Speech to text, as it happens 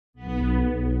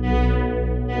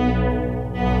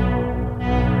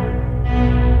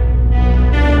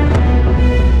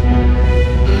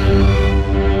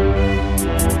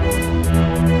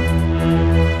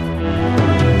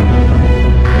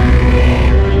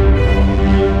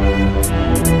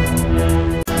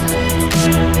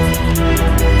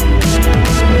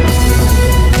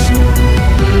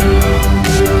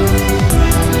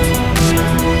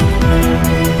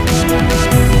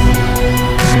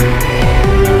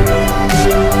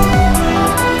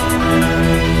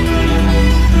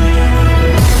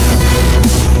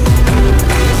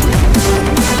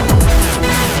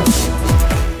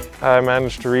I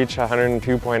managed to reach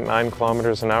 102.9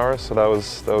 kilometers an hour, so that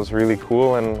was really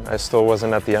cool, and I still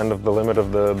wasn't at the end of the limit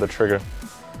of the trigger.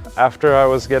 After I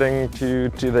was getting to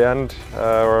the end,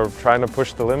 or trying to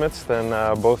push the limits, then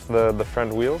both the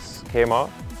front wheels came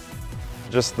off.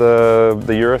 Just the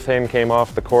urethane came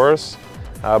off the cores,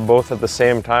 both at the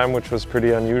same time, which was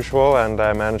pretty unusual, and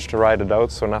I managed to ride it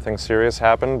out, so nothing serious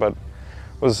happened, but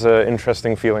it was an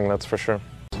interesting feeling, that's for sure.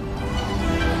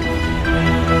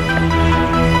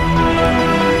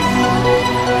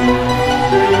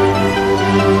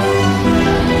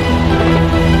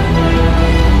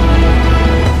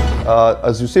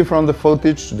 As you see from the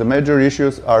footage, the major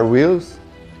issues are wheels.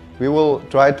 We will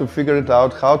try to figure it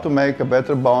out how to make a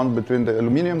better bond between the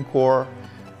aluminum core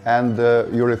and the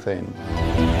urethane.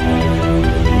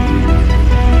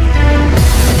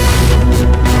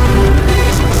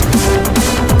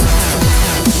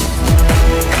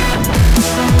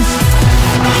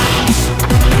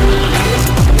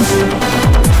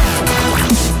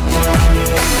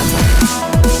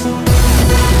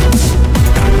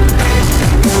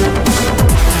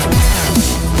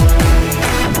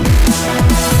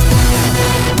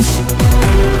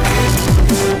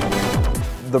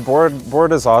 The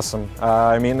board is awesome.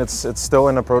 I mean, it's still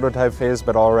in a prototype phase,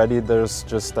 but already there's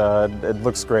just it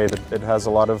looks great. It has a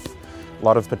lot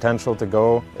of potential to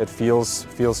go. It feels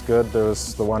good.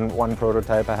 There's the one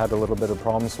prototype I had a little bit of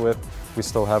problems with. We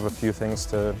still have a few things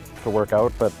to work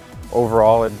out, but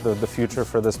overall, the future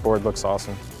for this board looks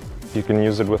awesome. You can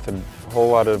use it with a whole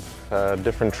lot of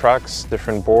different trucks,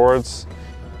 different boards.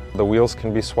 The wheels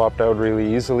can be swapped out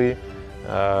really easily.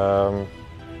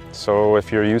 So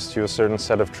if you're used to a certain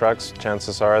set of trucks,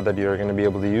 chances are that you're going to be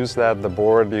able to use that. The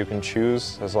board you can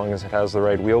choose as long as it has the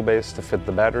right wheelbase to fit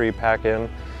the battery pack in.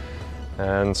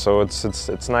 And so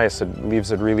it's nice. It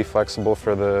leaves it really flexible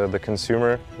for the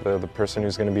consumer, the person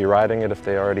who's going to be riding it. If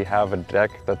they already have a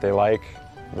deck that they like,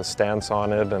 the stance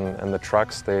on it and the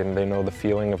trucks, they know the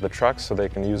feeling of the trucks, so they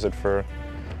can use it for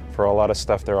a lot of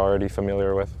stuff they're already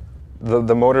familiar with.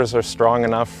 The motors are strong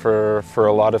enough for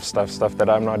a lot of stuff that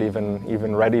I'm not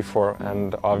even ready for,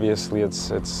 and obviously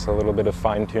it's a little bit of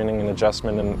fine-tuning and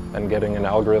adjustment and getting an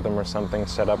algorithm or something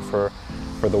set up for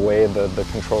the way the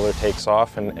controller takes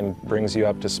off and brings you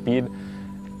up to speed.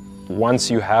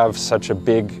 Once you have such a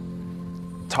big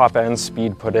top-end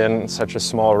speed put in, such a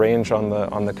small range on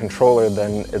the controller,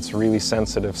 then it's really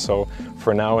sensitive. So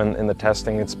for now in the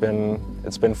testing, it's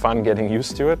been fun getting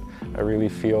used to it. I really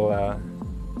feel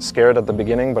scared at the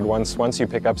beginning, but once you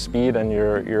pick up speed and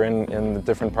you're in the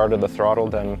different part of the throttle,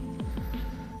 then.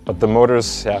 But the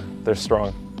motors, yeah, they're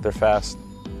strong, they're fast.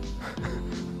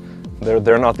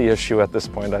 They're not the issue at this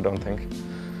point, I don't think.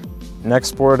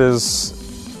 Next board is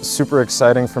super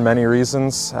exciting for many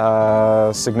reasons.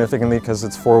 Significantly because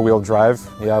it's four-wheel drive.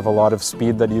 You have a lot of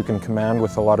speed that you can command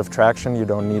with a lot of traction. You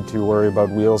don't need to worry about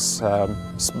wheels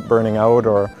burning out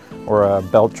or a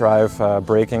belt drive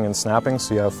braking and snapping,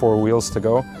 so you have four wheels to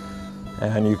go.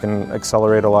 And you can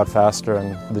accelerate a lot faster,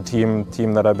 and the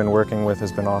team that I've been working with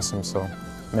has been awesome, so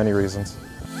many reasons.